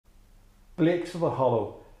Blake's of the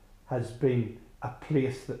Hollow has been a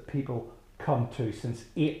place that people come to since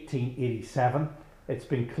 1887. It's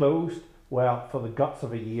been closed, well, for the guts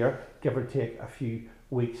of a year, give or take a few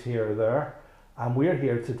weeks here or there. And we're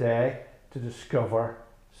here today to discover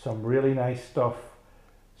some really nice stuff,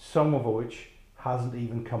 some of which hasn't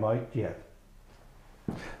even come out yet.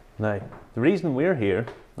 Now, the reason we're here,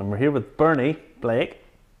 and we're here with Bernie Blake,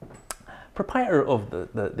 proprietor of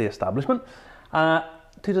the establishment, to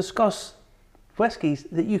discuss whiskies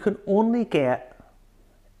that you can only get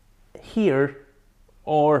here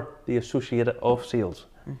or the associated off sales.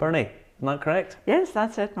 Bernie, isn't that correct? Yes,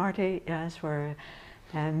 that's it, Marty. Yes, we're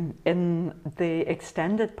in the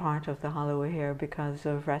extended part of the Hollow here because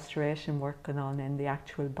of restoration work going on in the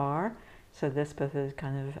actual bar. So this bit is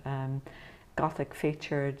kind of Gothic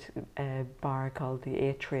featured bar called the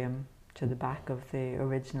Atrium to the back of the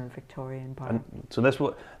original Victorian bar. And so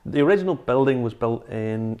the original building was built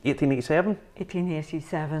in 1887?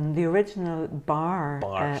 1887. The original bar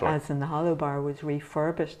as in the Hollow Bar, was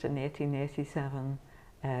refurbished in 1887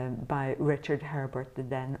 by Richard Herbert, the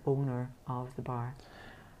then owner of the bar.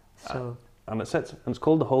 So. And it's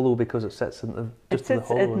called the Hollow because it sits in the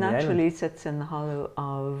hollow. It naturally sits in the hollow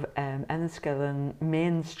of Enniskillen.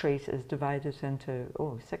 Main Street is divided into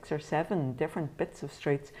 6 or 7 different bits of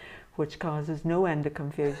streets, which causes no end of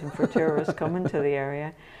confusion for tourists coming to the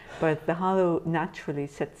area. But the hollow naturally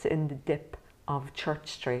sits in the dip of Church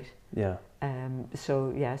Street. Yeah.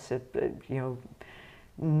 So yes,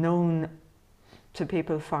 known to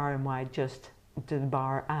people far and wide just to the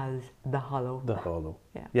bar as the Hollow. The Hollow.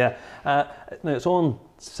 Yeah. Yeah. Now it's on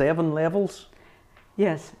 7 levels.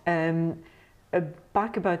 Yes.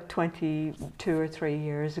 Back about 22 or 3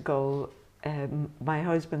 years ago, my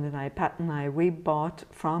husband and I, Pat and I, we bought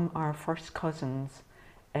from our first cousins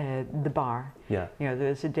the bar. Yeah. You know, there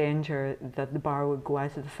was a danger that the bar would go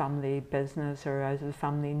out of the family business or out of the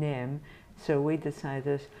family name, so we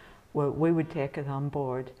decided, well, we would take it on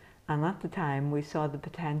board. And at the time, we saw the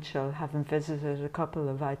potential, having visited a couple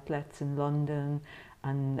of outlets in London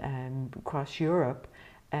and across Europe,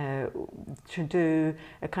 to do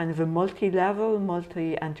a kind of a multi-level,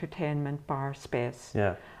 multi-entertainment bar space.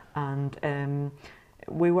 Yeah. And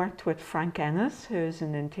we worked with Frank Ennis, who's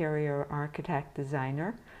an interior architect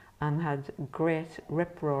designer, and had great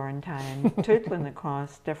rip-roaring time tootling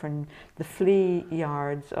across the flea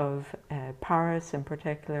yards of Paris in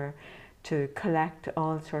particular, to collect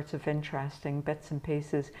all sorts of interesting bits and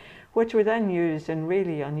pieces, which were then used in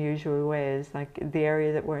really unusual ways, like the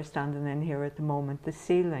area that we're standing in here at the moment, the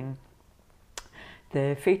ceiling.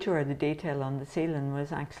 The feature or the detail on the ceiling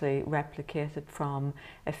was actually replicated from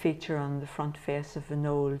a feature on the front face of an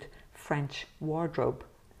old French wardrobe.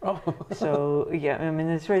 Oh. So yeah, I mean,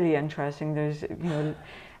 it's really interesting. There's,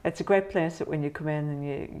 it's a great place that when you come in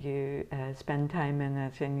and you spend time in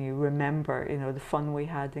it and you remember, the fun we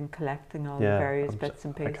had in collecting all the various bits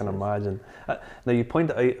and pieces. I can imagine. Now you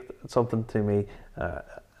pointed out something to me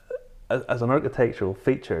as an architectural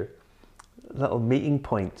feature, little meeting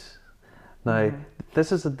points. Now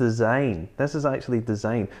this is a design. This is actually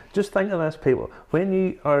design. Just think of this, people. When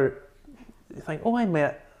you think, I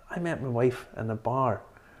met my wife in a bar.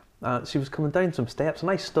 She was coming down some steps and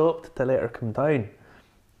I stopped to let her come down.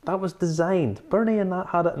 That was designed. Bernie and that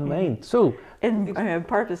had it in mind. So,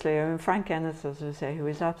 purposely, Frank Ennis, as I say, who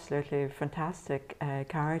is absolutely a fantastic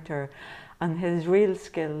character, and his real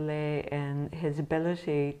skill lay in his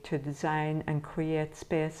ability to design and create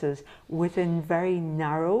spaces within very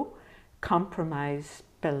narrow, compromised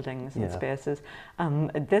buildings and spaces.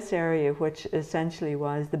 This area, which essentially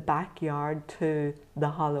was the backyard to the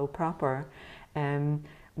Hollow proper,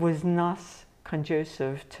 was not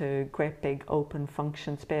conducive to great big open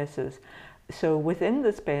function spaces. So within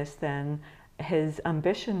the space then, his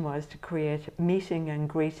ambition was to create meeting and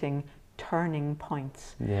greeting turning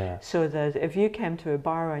points. Yeah. So that if you came to a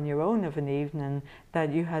bar on your own of an evening,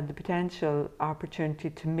 that you had the potential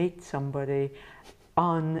opportunity to meet somebody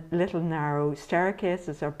on little narrow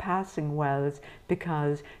staircases or passing wells,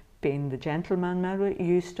 because being the gentleman, maybe,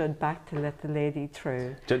 you stood back to let the lady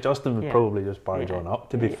through. Justin would probably just barge on up,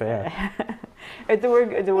 to be fair. What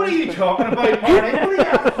are you talking about, Marty? What are you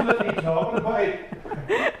absolutely talking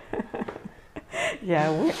about?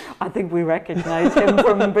 Yeah, I think we recognise him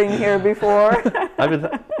from being here before.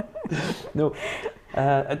 No,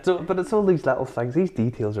 but it's all these little things. These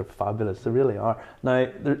details are fabulous. They really are. Now,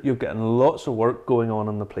 you're getting lots of work going on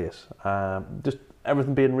in the place. Just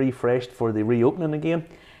everything being refreshed for the reopening again.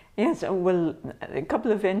 Yes, well, a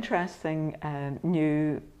couple of interesting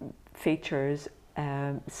new features.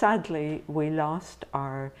 Sadly, we lost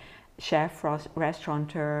our chef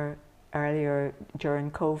restaurateur earlier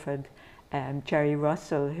during COVID, Jerry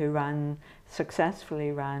Russell, who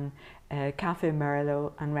successfully ran Cafe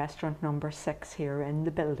Merlot and restaurant number 6 here in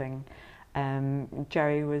the building.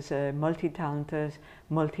 Jerry was a multi-talented,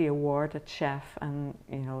 multi-awarded chef, and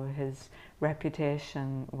his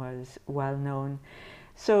reputation was well known.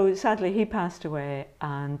 So sadly he passed away,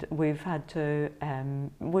 and we've got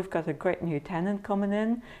a great new tenant coming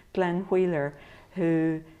in, Glenn Wheeler,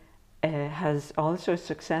 who has also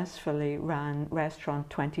successfully ran restaurant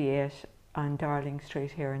 28 on Darling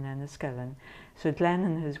Street here in Enniskillen. So Glenn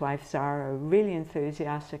and his wife Zara are really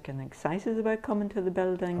enthusiastic and excited about coming to the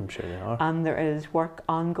building. I'm sure they are. And there is work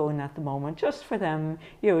ongoing at the moment just for them,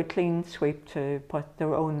 a clean sweep to put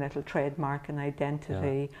their own little trademark and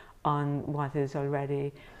identity on what is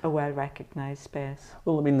already a well-recognised space.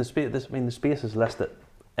 Well, I mean, the space is listed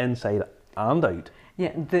inside and out.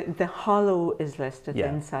 Yeah, the hollow is listed Yeah.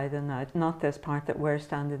 inside and out, not this part that we're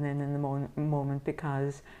standing in the moment,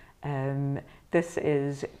 because this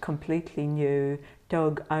is completely new,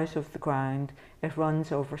 dug out of the ground. It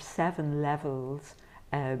runs over 7 levels,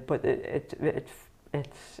 but it's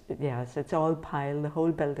all piled. The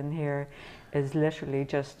whole building here is literally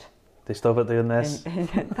just. They stop it doing this.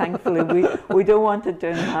 Thankfully, we don't want it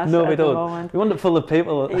doing that. No, we at the don't. moment. We want it full of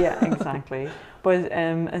people. Yeah, exactly. But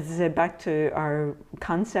as I say, back to our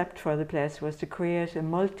concept for the place was to create a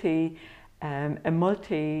multi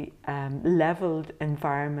leveled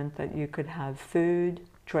environment that you could have food,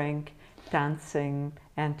 drink, dancing,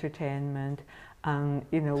 entertainment, and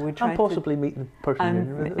we try and possibly meeting the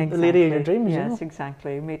person, exactly, the lady of your dreams. Yes,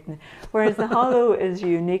 exactly. Whereas the hollow is a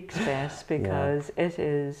unique space because it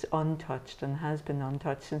is untouched and has been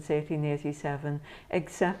untouched since 1887,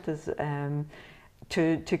 except as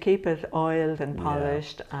to keep it oiled and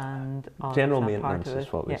polished and all general of that maintenance part of it.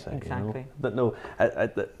 is what we say. Exactly. But no,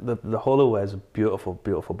 the hollow is a beautiful,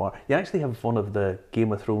 beautiful bar. You actually have one of the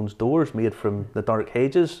Game of Thrones doors made from the dark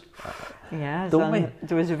hedges. Yes, don't we?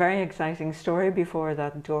 There was a very exciting story before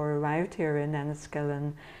that door arrived here in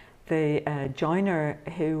Enniskillen. The joiner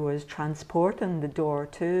who was transporting the door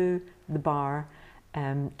to the bar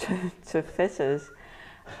to Fisses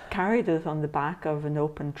carried it on the back of an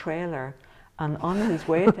open trailer. And on his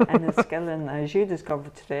way to Enniskillen, as you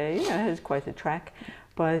discovered today, it is quite a trek,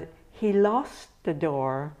 but he lost the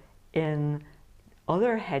door in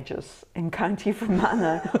other hedges in County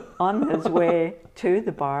Fermanagh on his way to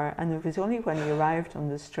the bar, and it was only when he arrived on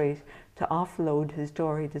the street to offload his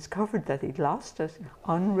door he discovered that he'd lost it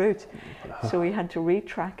en route. So he had to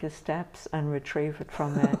retrack his steps and retrieve it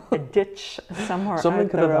from a ditch somewhere Someone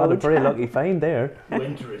out could the have had a road. very lucky find there.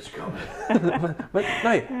 Winter is coming. But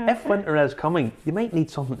now, if winter is coming, you might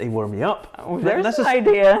need something to warm you up. Oh, there's an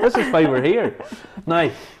idea. This is why we're here.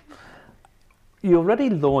 Now, you already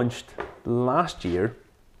launched last year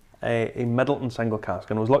a Middleton single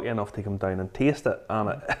cask, and I was lucky enough to come down and taste it.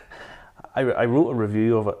 And I wrote a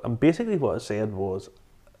review of it, and basically what it said was,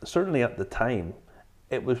 certainly at the time,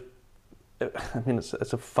 it's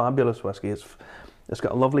a fabulous whiskey. It's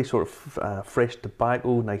got a lovely sort of fresh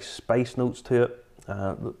tobacco, nice spice notes to it,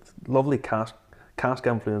 lovely cask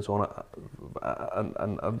influence on it,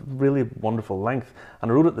 and a really wonderful length.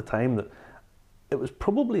 And I wrote at the time that it was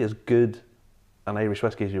probably as good an Irish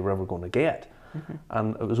whiskey as you were ever going to get. Mm-hmm.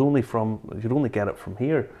 And it was you'd only get it from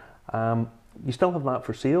here. You still have that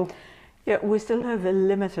for sale? Yeah, we still have a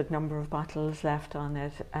limited number of bottles left on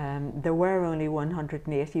it. There were only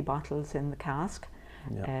 180 bottles in the cask.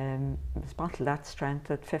 Yeah. It was bottled at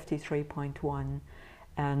strength at 53.1,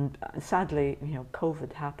 and sadly,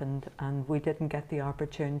 COVID happened, and we didn't get the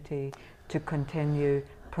opportunity to continue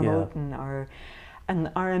promoting our.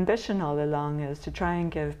 And our ambition all along is to try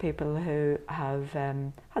and give people who have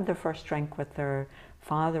had their first drink with their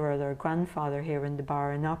father or their grandfather here in the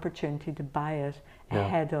bar an opportunity to buy it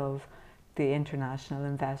ahead of the international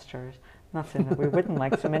investors. Not saying that we wouldn't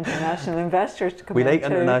like some international investors to come in. We like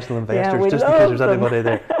international investors just because there's anybody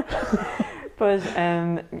there. But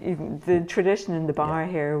the tradition in the bar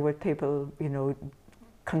here with people,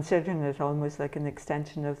 considering it almost like an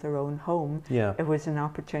extension of their own home, it was an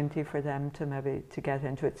opportunity for them to get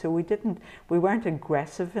into it. So we weren't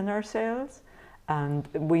aggressive in our sales, and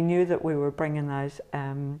we knew that we were bringing out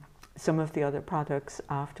some of the other products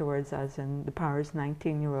afterwards, as in the Powers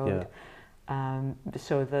 19-year-old,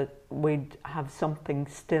 so that we'd have something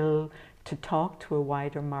still to talk to a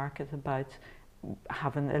wider market about,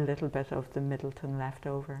 having a little bit of the Middleton left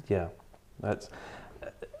over. Yeah, that's.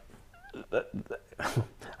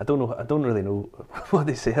 I don't really know what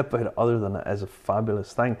they say about it other than it is a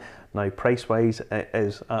fabulous thing. Now, price-wise, it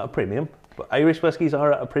is at a premium, but Irish whiskies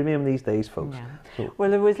are at a premium these days, folks. Yeah. So.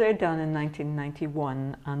 Well, it was laid down in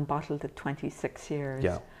 1991 and bottled at 26 years.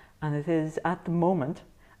 Yeah. and it is at the moment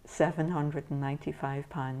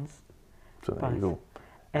 £795. So there you go.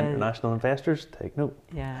 International investors, take note.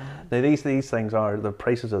 Yeah. Now these things are, the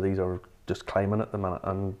prices of these are just climbing at the minute,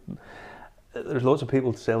 and there's lots of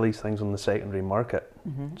people to sell these things on the secondary market.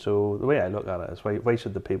 So the way I look at it is, why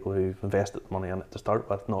should the people who've invested money in it to start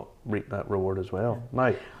with not reap that reward as well?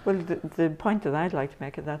 Now, well, the point that I'd like to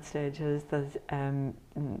make at that stage is that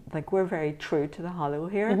like we're very true to the hollow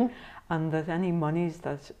here, and that any monies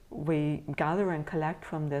that we gather and collect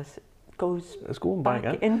from this it's going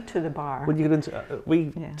back into the bar. When you get into,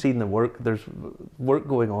 we've seen the work. There's work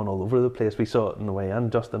going on all over the place. We saw it on the way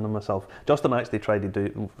in, Justin and myself. Justin actually tried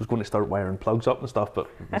to was going to start wiring plugs up and stuff, but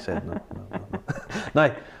we said no.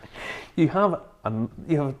 Now, you have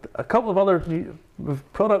a couple of other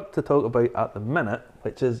product to talk about at the minute,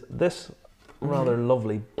 which is this rather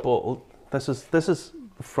lovely bottle. This is the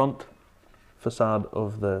front facade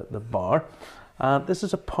of the bar. This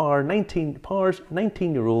is a Par's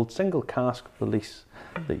 19-year-old single cask release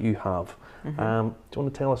that you have. Do you want to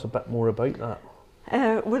tell us a bit more about that?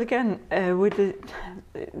 Well, again, with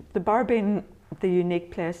the bar being the unique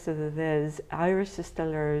place that it is, Irish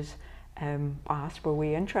distillers asked, were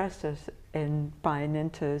we interested in buying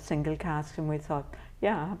into single casks, and we thought,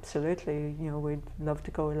 yeah, absolutely, we'd love to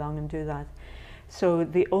go along and do that. So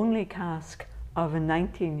the only cask of a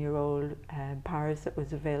 19-year-old Paris that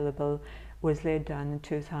was available was laid down in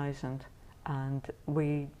 2000, and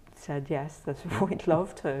we said yes, that we'd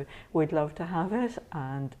love to have it.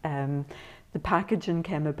 And the packaging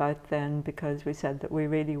came about then because we said that we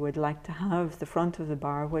really would like to have the front of the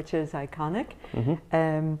bar, which is iconic,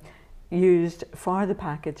 used for the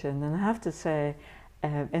packaging. And I have to say,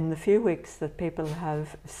 in the few weeks that people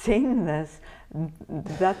have seen this,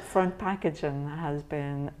 that front packaging has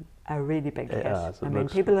been a really big hit. I mean,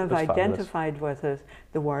 people have identified with it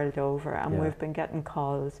the world over, and we've been getting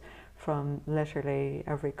calls from literally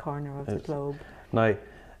every corner of the globe. Now,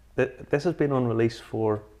 this has been on release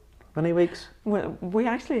for many weeks? Well, we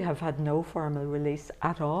actually have had no formal release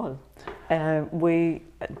at all. We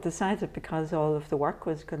decided, because all of the work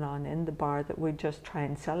was going on in the bar, that we'd just try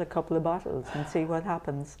and sell a couple of bottles and see what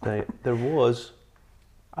happens. Now, there was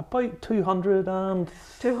about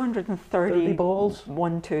 230 bottles.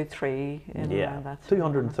 1, 2, 3. Yeah,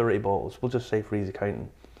 230 bottles. We'll just say for easy counting.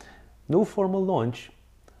 No formal launch.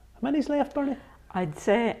 How many's left, Bernie? I'd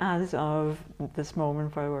say as of this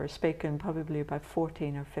moment where we're speaking, probably about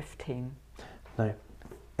 14 or 15. Now,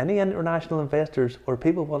 any international investors or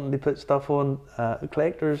people wanting to put stuff on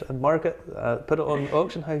collectors and market, put it on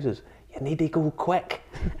auction houses, you need to go quick.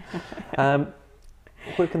 Where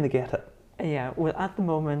can they get it? Yeah, well, at the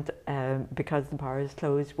moment, because the bar is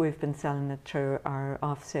closed, we've been selling it through our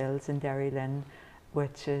off sales in Derry Lynn,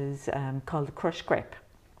 which is called the Crush Grape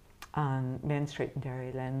on Main Street in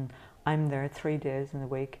Derry Lynn. I'm there 3 days in the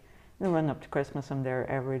week. In the run up to Christmas, I'm there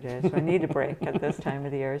every day, so I need a break at this time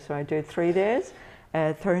of the year. So I do 3 days,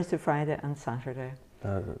 Thursday, Friday and Saturday.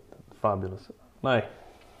 Fabulous. Now,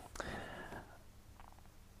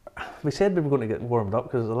 we said we were going to get warmed up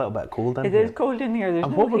because it's a little bit cold in here. It is cold in here. There's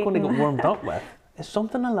and no what we're going to get warmed up with is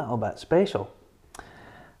something a little bit special.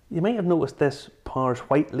 You might have noticed this Par's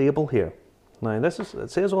white label here. Now, it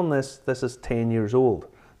says on this is 10 years old.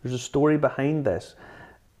 There's a story behind this.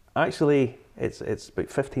 Actually, it's about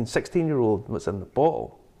 15, 16-year-old what's in the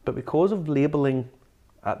bottle. But because of labelling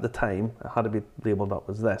at the time, it had to be labelled up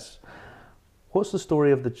as this. What's the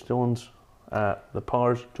story of the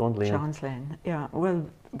Par's John Lane? John's Lane, yeah. Well,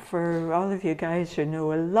 for all of you guys who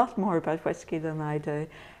know a lot more about whiskey than I do,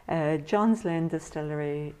 John's Lane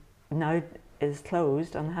Distillery now is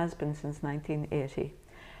closed and has been since 1980.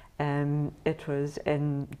 It was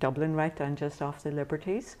in Dublin, right down just off the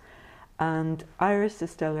Liberties. And Irish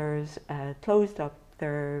distillers closed up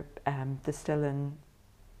their distilling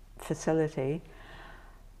facility.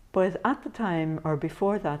 But at the time, or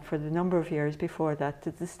before that, for the number of years before that,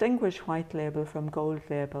 to distinguish white label from gold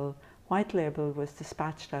label, white label was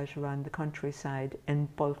dispatched out around the countryside in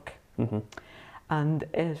bulk. And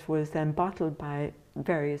it was then bottled by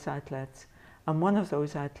various outlets. And one of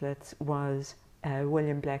those outlets was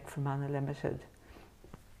William Blake from Manor Limited,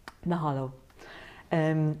 the Hollow.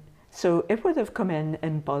 So it would have come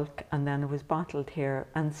in bulk, and then it was bottled here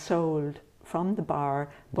and sold from the bar,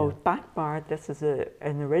 both back bar, this is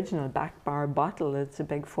an original back bar bottle, it's a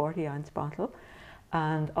big 40-ounce bottle,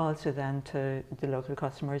 and also then to the local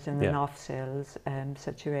customers in an off-sales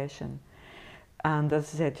situation. And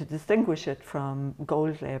as I said, to distinguish it from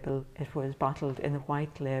gold label, it was bottled in a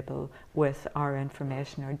white label with our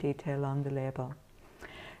information or detail on the label.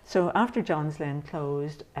 So after John's Lane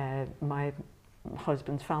closed, my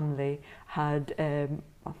husband's family had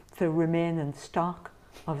to remain in stock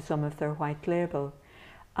of some of their white label,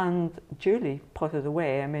 and duly put it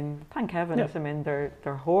away. I mean, thank heavens. Yeah. I mean,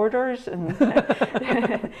 they're hoarders and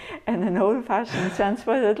in an old-fashioned sense,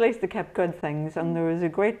 but at least they kept good things. And there was a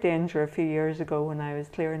great danger a few years ago when I was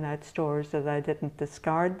clearing out stores that I didn't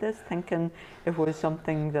discard this, thinking it was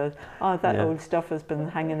something that, oh, that Yeah. old stuff has been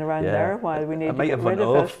hanging around Yeah. there while we need It to might get have rid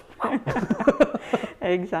went of it.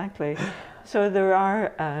 Exactly. So there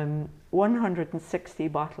are 160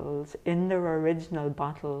 bottles in their original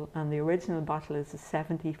bottle, and the original bottle is a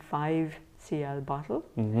 75 cl bottle.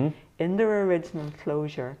 Mm-hmm. In their original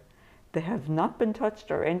closure. They have not been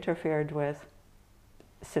touched or interfered with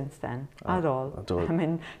since then at all. I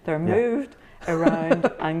mean, they're moved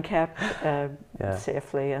around and kept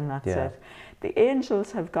safely, and that's it. The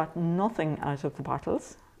angels have got nothing out of the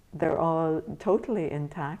bottles. They're all totally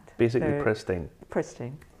intact. Basically pristine.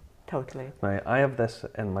 Pristine, totally. Now, I have this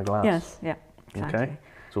in my glass. Yes, yeah, exactly. Okay,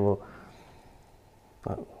 so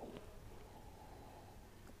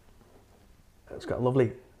it's got a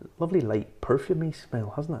lovely light perfumey smell,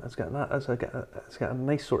 hasn't it? It's got that. It's got a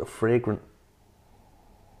nice sort of fragrant.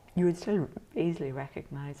 You would still easily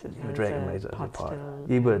recognise it. You would recognise it as a pot. still.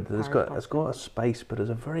 You would. It's got a spice, but it's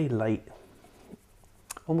a very light,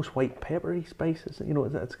 almost white peppery spice. You know,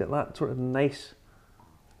 it's got that sort of nice.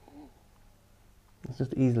 It's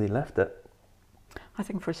just easily lifted. I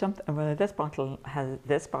think for something, well, this bottle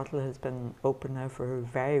has been open now for a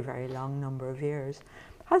very, very long number of years.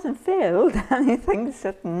 Hasn't failed anything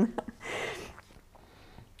sitting.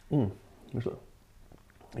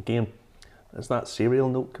 Again, there's that cereal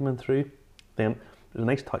note coming through. Then there's a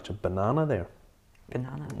nice touch of banana there.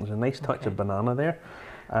 Banana. There's a nice touch of banana there.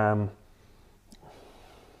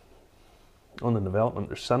 On the development,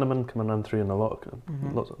 there's cinnamon coming in through, and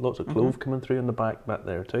lots of clove coming through in the back bit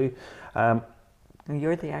there too.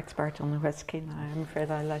 You're the expert on the whiskey now. I'm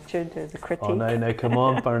afraid I'll let you do the critique. Oh, now, come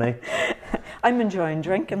on, Bernie. I'm enjoying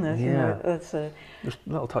drinking this. Yeah. You know, there's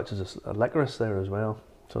little touches of licorice there as well.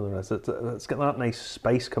 So there is. It's got that nice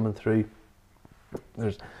spice coming through.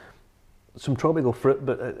 There's some tropical fruit,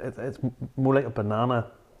 but it's more like a banana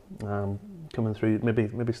coming through.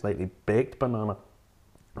 Maybe slightly baked banana.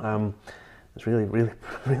 It's really, really,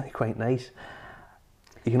 really quite nice.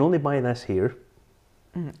 You can only buy this here.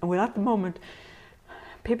 Well, at the moment,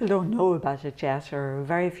 people don't know about it yet, or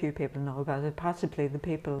very few people know about it. Possibly the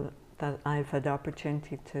people that I've had the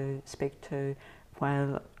opportunity to speak to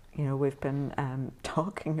while we've been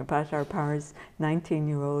talking about our Paris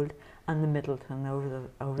 19-year-old and the Middleton over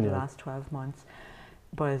the last 12 months.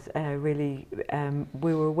 But really,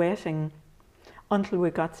 we were waiting until we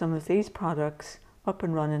got some of these products up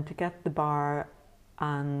and running to get the bar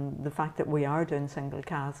and the fact that we are doing single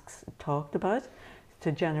casks talked about,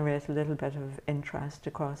 to generate a little bit of interest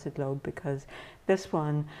across the globe, because this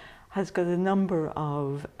one has got a number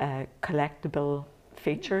of collectible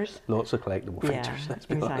features. Lots of collectible features, let's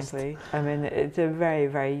be exactly. Honest. I mean, it's a very,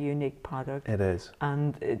 very unique product. It is.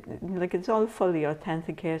 And it's all fully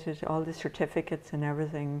authenticated. All the certificates and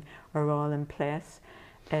everything are all in place.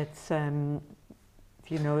 It's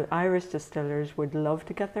Irish distillers would love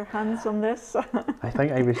to get their hands on this. I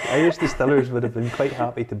think Irish distillers would have been quite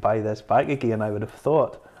happy to buy this back again, I would have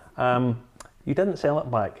thought. You didn't sell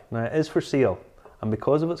it back. Now, it is for sale, and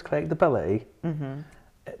because of its collectability,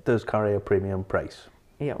 it does carry a premium price.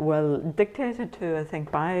 Yeah, well, dictated to, I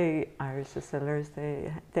think, by Irish distillers,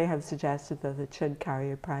 they have suggested that it should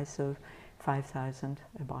carry a price of 5,000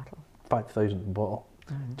 a bottle. 5,000 a bottle.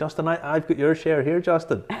 Justin, I've got your share here,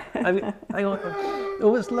 Justin.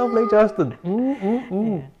 Oh, it's lovely, Justin.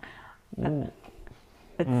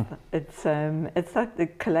 It's that the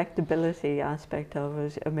collectability aspect of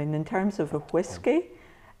it. I mean, in terms of a whiskey,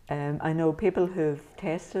 I know people who've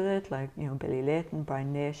tasted it, like Billy Layton,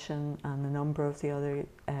 Brown Nation, and a number of the other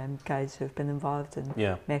guys who've been involved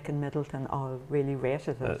in making Middleton, all really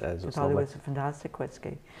rated it. They thought it was a fantastic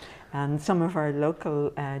whiskey. And some of our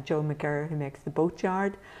local, Joe McGurr, who makes the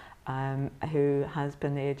Boatyard, who has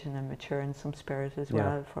been aging and maturing some spirit as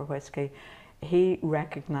well for whiskey, he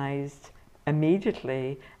recognised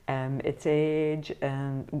immediately its age,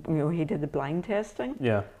 and he did the blind tasting.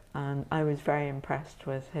 Yeah. And I was very impressed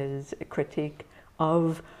with his critique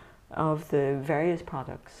of the various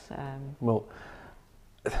products. Well,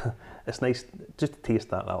 it's nice just to taste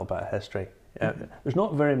that little bit of history. There's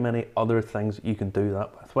not very many other things you can do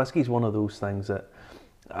that with. Whiskey's one of those things that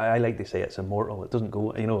I like to say it's immortal. It doesn't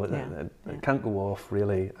go, it can't go off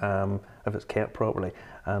really if it's kept properly.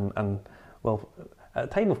 And well, at a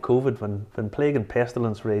time of COVID, when plague and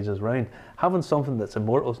pestilence rages around, having something that's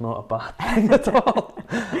immortal is not a bad thing at all.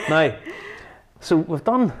 Now, so we've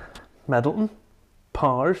done Middleton,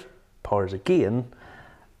 Pars again,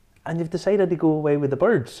 and you've decided to go away with the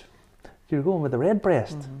birds. You're going with the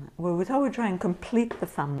redbreast. Well, we thought we'd try and complete the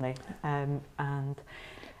family, and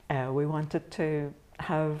we wanted to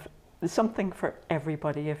have something for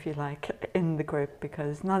everybody, if you like, in the group,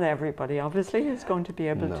 because not everybody obviously is going to be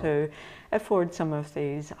able to afford some of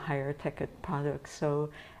these higher ticket products. So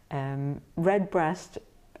redbreast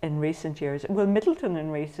in recent years, well, Middleton in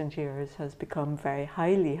recent years has become very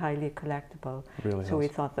highly collectible. Really so we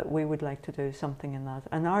thought that we would like to do something in that.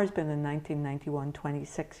 And ours being a 1991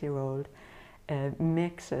 26-year-old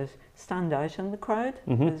makes it stand out in the crowd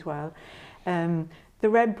as well. The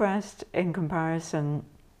redbreast in comparison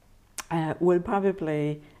will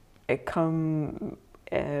probably come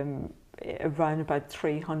around about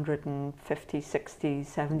 350, 60,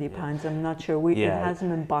 70 pounds. I'm not sure. It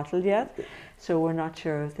hasn't been bottled yet, so we're not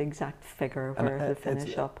sure of the exact figure where it'll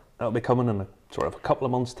finish up. It'll be coming in a couple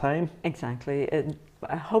of months' time. Exactly.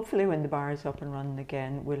 Hopefully when the bar is up and running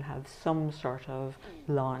again, we'll have some sort of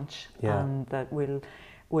launch, and that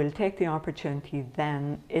we'll take the opportunity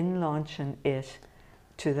then in launching it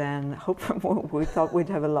to then we thought we'd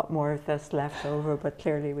have a lot more of this left over, but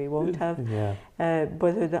clearly we won't have.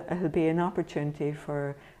 But it'll be an opportunity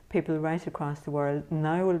for people right across the world.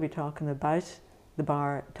 Now we'll be talking about the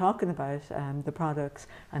bar, talking about the products,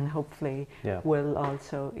 and hopefully we'll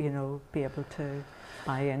also, be able to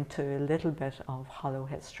buy into a little bit of hollow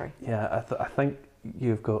history. Yeah, I think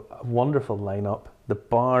you've got a wonderful lineup. The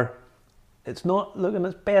bar, it's not looking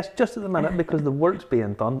its best just at the minute because the work's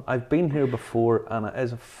being done. I've been here before, and it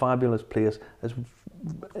is a fabulous place. It's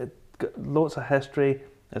got lots of history.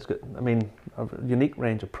 It's got, a unique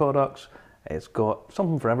range of products. It's got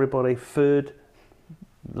something for everybody, food,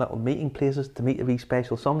 little meeting places to meet a wee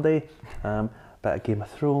special someday, bit of Game of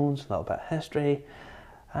Thrones, a little bit of history.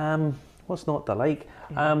 What's not to like?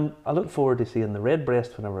 I look forward to seeing the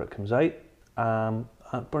redbreast whenever it comes out.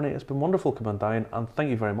 Bernie, it's been wonderful coming down, and thank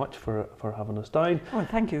you very much for having us down. Well,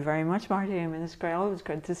 thank you very much, Marty. It's always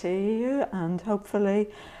good to see you, and hopefully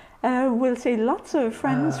we'll see lots of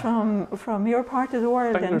friends from your part of the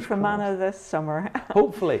world in Fermanagh this summer.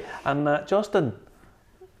 Hopefully. And Justin,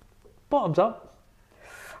 bottoms up.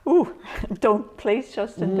 Ooh, don't, please,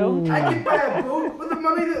 Justin, don't. I could buy a boat with the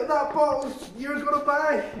money that bottle's you're going to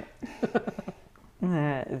buy.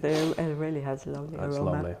 It really has a lovely aroma. It's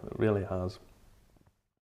lovely, it really has.